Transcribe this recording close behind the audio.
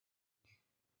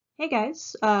Hey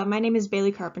guys, my name is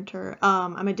Bailey Carpenter.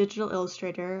 I'm a digital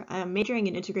illustrator. I'm majoring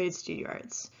in integrated studio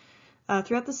arts.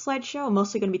 Throughout this slideshow, I'm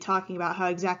mostly going to be talking about how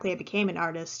exactly I became an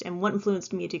artist and what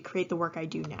influenced me to create the work I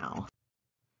do now.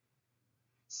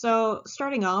 So,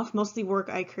 starting off, most of the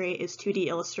work I create is 2D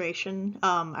illustration.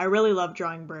 I really love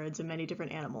drawing birds and many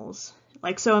different animals.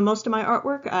 So in most of my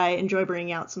artwork, I enjoy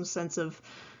bringing out some sense of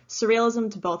surrealism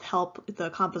to both help the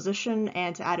composition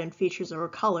and to add in features or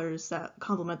colors that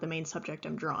complement the main subject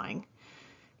I'm drawing.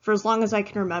 For as long as I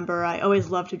can remember, I always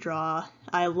loved to draw.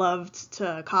 I loved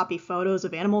to copy photos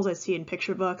of animals I see in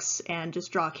picture books and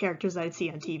just draw characters that I'd see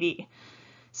on TV.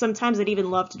 Sometimes I'd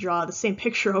even love to draw the same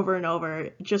picture over and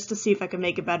over just to see if I could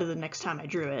make it better the next time I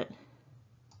drew it.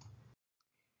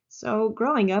 So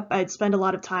growing up, I'd spend a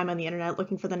lot of time on the internet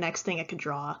looking for the next thing I could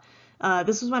draw.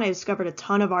 This was when I discovered a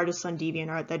ton of artists on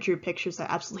DeviantArt that drew pictures that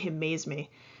absolutely amazed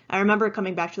me. I remember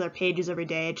coming back to their pages every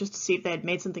day just to see if they had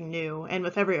made something new, and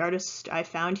with every artist I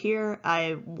found here,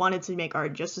 I wanted to make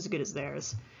art just as good as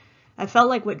theirs. I felt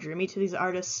like what drew me to these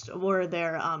artists were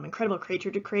their incredible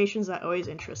creature creations that always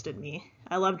interested me.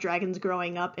 I loved dragons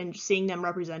growing up, and seeing them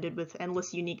represented with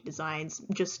endless unique designs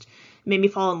just made me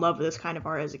fall in love with this kind of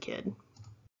art as a kid.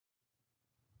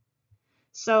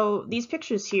 So these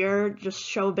pictures here just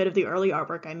show a bit of the early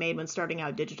artwork I made when starting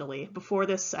out digitally. Before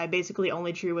this, I basically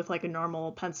only drew with a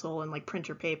normal pencil and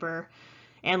printer paper,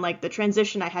 and the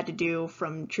transition I had to do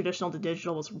from traditional to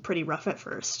digital was pretty rough at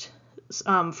first.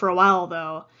 For a while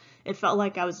though, it felt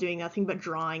like I was doing nothing but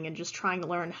drawing and just trying to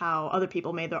learn how other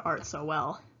people made their art so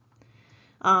well.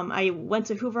 I went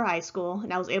to Hoover High School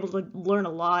and I was able to learn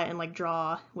a lot and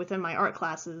draw within my art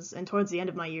classes, and towards the end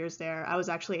of my years there, I was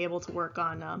actually able to work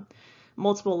on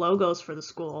multiple logos for the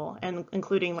school, and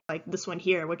including this one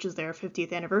here, which is their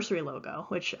 50th anniversary logo,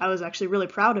 which I was actually really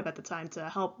proud of at the time to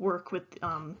help work with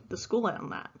the school on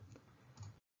that.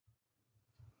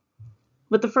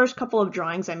 With the first couple of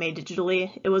drawings I made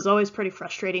digitally, it was always pretty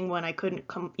frustrating when I couldn't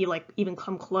even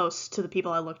come close to the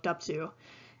people I looked up to.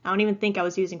 I don't even think I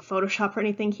was using Photoshop or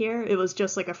anything here. It was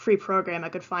just a free program I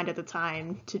could find at the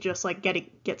time to just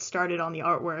get started on the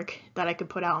artwork that I could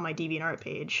put out on my DeviantArt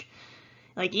page.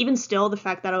 Even still, the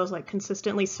fact that I was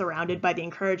consistently surrounded by the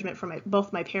encouragement from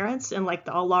both my parents and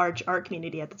the large art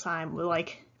community at the time were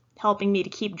helping me to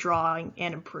keep drawing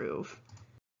and improve.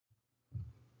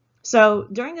 So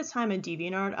during this time in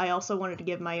DeviantArt, I also wanted to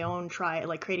give my own try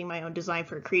at creating my own design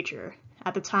for a creature.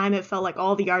 At the time, it felt like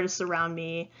all the artists around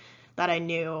me that I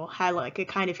knew had a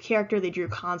kind of character they drew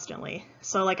constantly.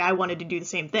 So I wanted to do the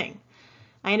same thing.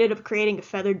 I ended up creating a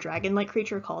feathered dragon-like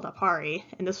creature called Apari,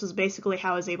 and this was basically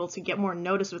how I was able to get more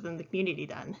notice within the community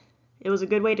then. It was a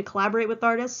good way to collaborate with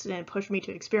artists, and it pushed me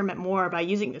to experiment more by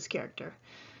using this character.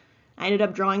 I ended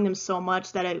up drawing them so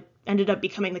much that it ended up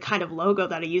becoming the kind of logo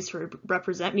that I used to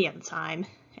represent me at the time,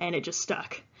 and it just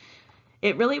stuck.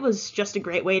 It really was just a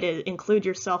great way to include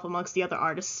yourself amongst the other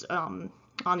artists on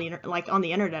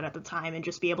the internet at the time, and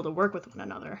just be able to work with one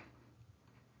another.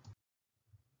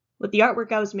 With the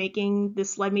artwork I was making,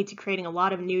 this led me to creating a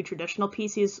lot of new traditional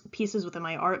pieces within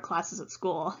my art classes at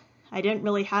school. I didn't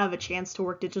really have a chance to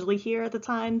work digitally here at the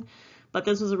time, but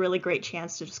this was a really great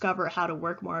chance to discover how to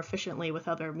work more efficiently with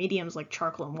other mediums like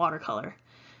charcoal and watercolor.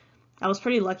 I was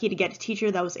pretty lucky to get a teacher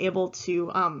that was able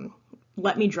to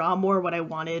let me draw more what I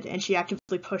wanted, and she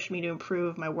actively pushed me to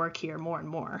improve my work here more and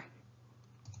more.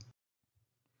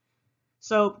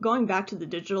 So going back to the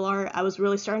digital art, I was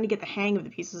really starting to get the hang of the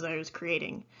pieces I was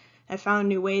creating. I found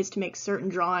new ways to make certain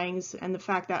drawings, and the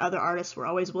fact that other artists were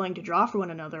always willing to draw for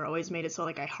one another always made it so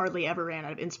I hardly ever ran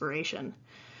out of inspiration.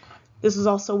 This was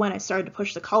also when I started to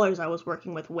push the colors I was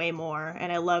working with way more, and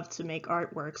I loved to make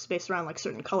artworks based around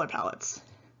certain color palettes.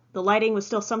 The lighting was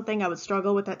still something I would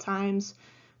struggle with at times,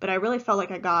 but I really felt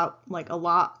like I got a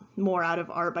lot more out of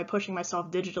art by pushing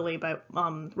myself digitally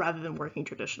rather than working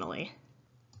traditionally.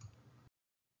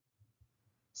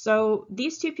 So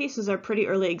these two pieces are pretty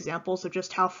early examples of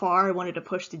just how far I wanted to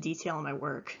push the detail in my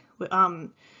work.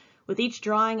 With each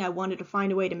drawing, I wanted to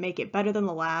find a way to make it better than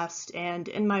the last, and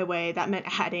in my way, that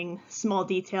meant adding small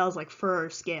details like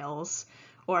fur scales,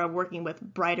 or working with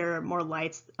brighter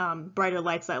lights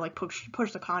that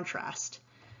push the contrast.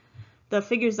 The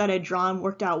figures that I'd drawn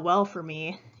worked out well for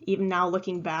me. Even now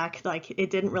looking back, it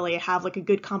didn't really have a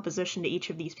good composition to each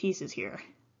of these pieces here.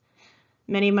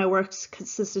 Many of my works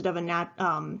consisted of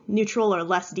a neutral or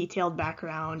less detailed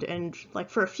background, and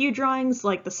for a few drawings,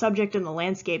 the subject and the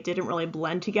landscape didn't really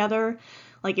blend together.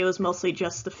 It was mostly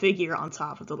just the figure on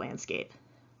top of the landscape.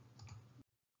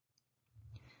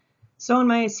 So in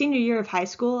my senior year of high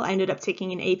school, I ended up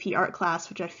taking an AP art class,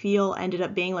 which I feel ended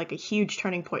up being a huge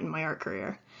turning point in my art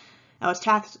career. I was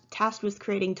tasked with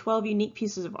creating 12 unique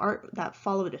pieces of art that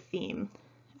followed a theme.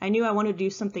 I knew I wanted to do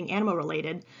something animal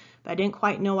related, but I didn't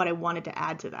quite know what I wanted to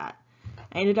add to that.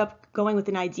 I ended up going with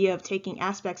an idea of taking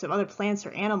aspects of other plants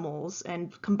or animals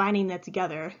and combining that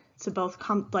together to both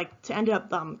end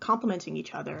up complementing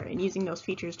each other and using those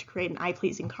features to create an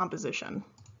eye-pleasing composition.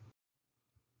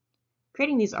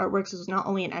 Creating these artworks was not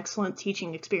only an excellent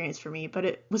teaching experience for me, but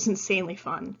it was insanely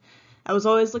fun. I was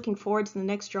always looking forward to the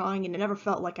next drawing, and it never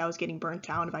felt like I was getting burnt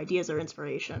out of ideas or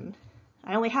inspiration.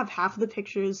 I only have half of the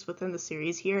pictures within the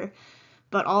series here,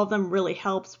 but all of them really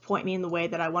helped point me in the way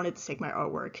that I wanted to take my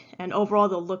artwork, and overall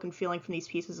the look and feeling from these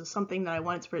pieces is something that I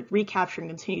wanted to recapture and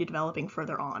continue developing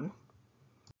further on.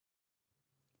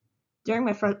 During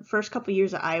my first couple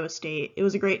years at Iowa State, it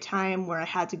was a great time where I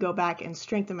had to go back and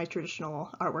strengthen my traditional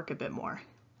artwork a bit more.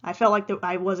 I felt like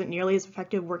I wasn't nearly as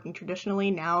effective working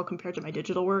traditionally now compared to my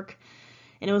digital work,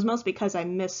 and it was mostly because I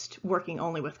missed working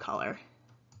only with color.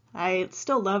 I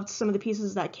still loved some of the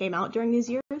pieces that came out during these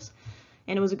years,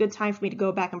 and it was a good time for me to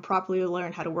go back and properly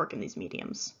learn how to work in these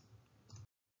mediums.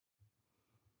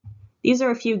 These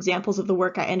are a few examples of the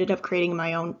work I ended up creating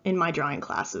in my drawing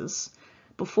classes.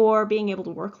 Before being able to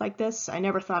work like this, I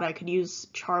never thought I could use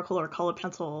charcoal or colored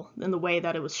pencil in the way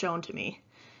that it was shown to me.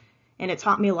 And it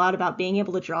taught me a lot about being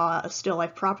able to draw a still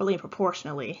life properly and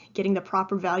proportionally. Getting the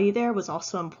proper value there was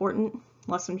also an important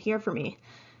lesson here for me.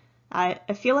 I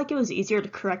feel like it was easier to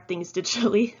correct things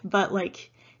digitally, but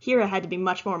here I had to be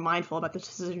much more mindful about the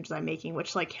decisions I'm making,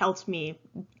 which helped me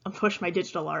push my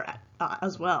digital art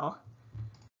as well.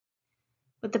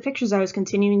 With the pictures I was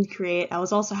continuing to create, I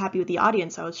was also happy with the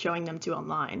audience I was showing them to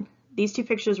online. These two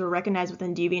pictures were recognized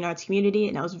within DeviantArt's community,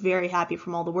 and I was very happy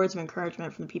from all the words of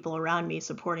encouragement from the people around me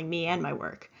supporting me and my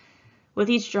work. With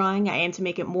each drawing, I aimed to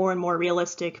make it more and more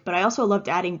realistic, but I also loved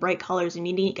adding bright colors and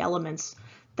unique elements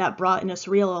that brought in a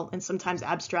surreal and sometimes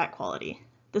abstract quality.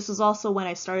 This was also when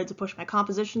I started to push my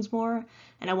compositions more,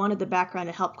 and I wanted the background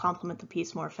to help complement the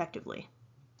piece more effectively.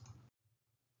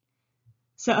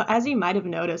 So as you might have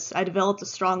noticed, I developed a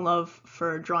strong love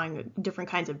for drawing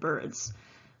different kinds of birds.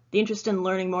 The interest in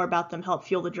learning more about them helped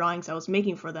fuel the drawings I was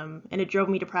making for them, and it drove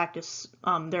me to practice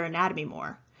their anatomy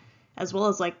more, as well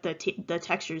as the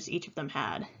textures each of them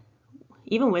had.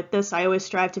 Even with this, I always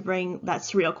strive to bring that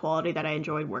surreal quality that I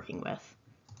enjoyed working with.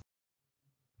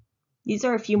 These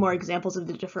are a few more examples of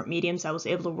the different mediums I was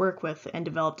able to work with and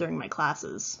develop during my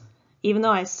classes. Even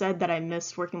though I said that I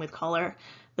missed working with color,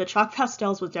 the chalk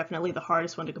pastels was definitely the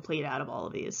hardest one to complete out of all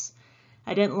of these.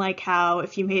 I didn't like how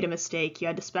if you made a mistake, you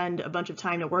had to spend a bunch of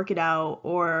time to work it out,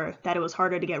 or that it was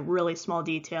harder to get really small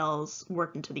details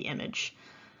worked into the image.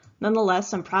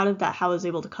 Nonetheless, I'm proud of how I was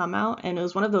able to come out, and it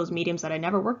was one of those mediums that I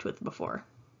never worked with before.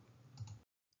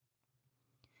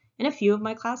 In a few of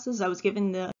my classes, I was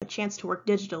given the chance to work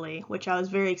digitally, which I was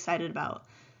very excited about.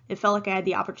 It felt like I had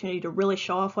the opportunity to really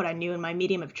show off what I knew in my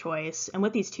medium of choice, and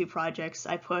with these two projects,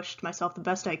 I pushed myself the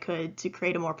best I could to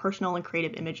create a more personal and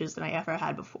creative images than I ever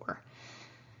had before.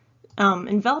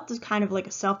 Enveloped is kind of like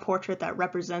a self-portrait that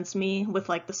represents me, with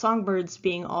the songbirds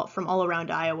being from all around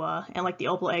Iowa, and the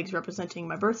opal eggs representing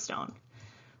my birthstone.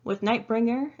 With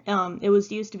Nightbringer, it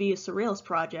was used to be a surrealist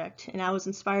project, and I was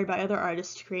inspired by other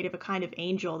artists to create a kind of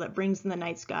angel that brings in the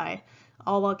night sky,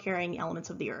 all while carrying elements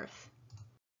of the earth.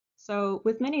 So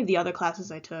with many of the other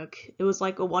classes I took, it was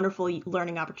a wonderful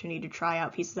learning opportunity to try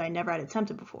out pieces I never had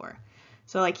attempted before.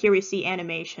 So here we see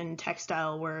animation,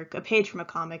 textile work, a page from a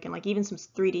comic, and even some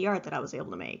 3D art that I was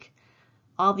able to make.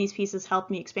 All of these pieces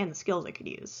helped me expand the skills I could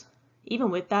use.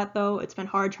 Even with that though, it's been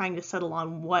hard trying to settle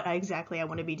on what exactly I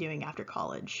want to be doing after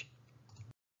college.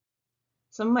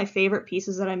 Some of my favorite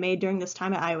pieces that I made during this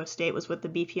time at Iowa State was with the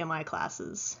BPMI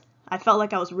classes. I felt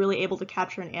like I was really able to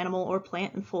capture an animal or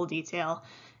plant in full detail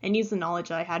and use the knowledge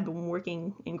that I had been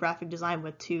working in graphic design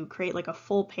with to create a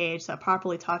full page that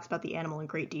properly talks about the animal in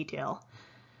great detail.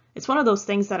 It's one of those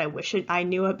things that I wish I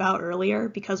knew about earlier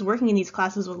because working in these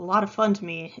classes was a lot of fun to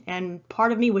me, and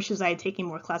part of me wishes I had taken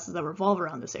more classes that revolve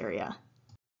around this area.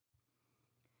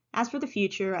 As for the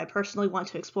future, I personally want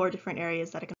to explore different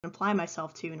areas that I can apply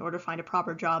myself to in order to find a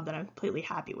proper job that I'm completely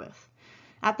happy with.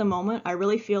 At the moment, I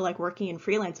really feel like working in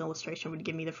freelance illustration would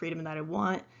give me the freedom that I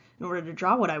want in order to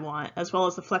draw what I want, as well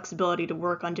as the flexibility to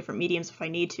work on different mediums if I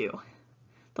need to.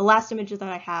 The last image that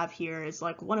I have here is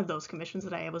one of those commissions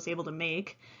that I was able to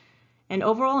make, and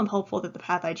overall I'm hopeful that the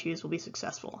path I choose will be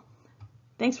successful.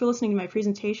 Thanks for listening to my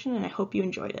presentation, and I hope you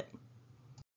enjoyed it.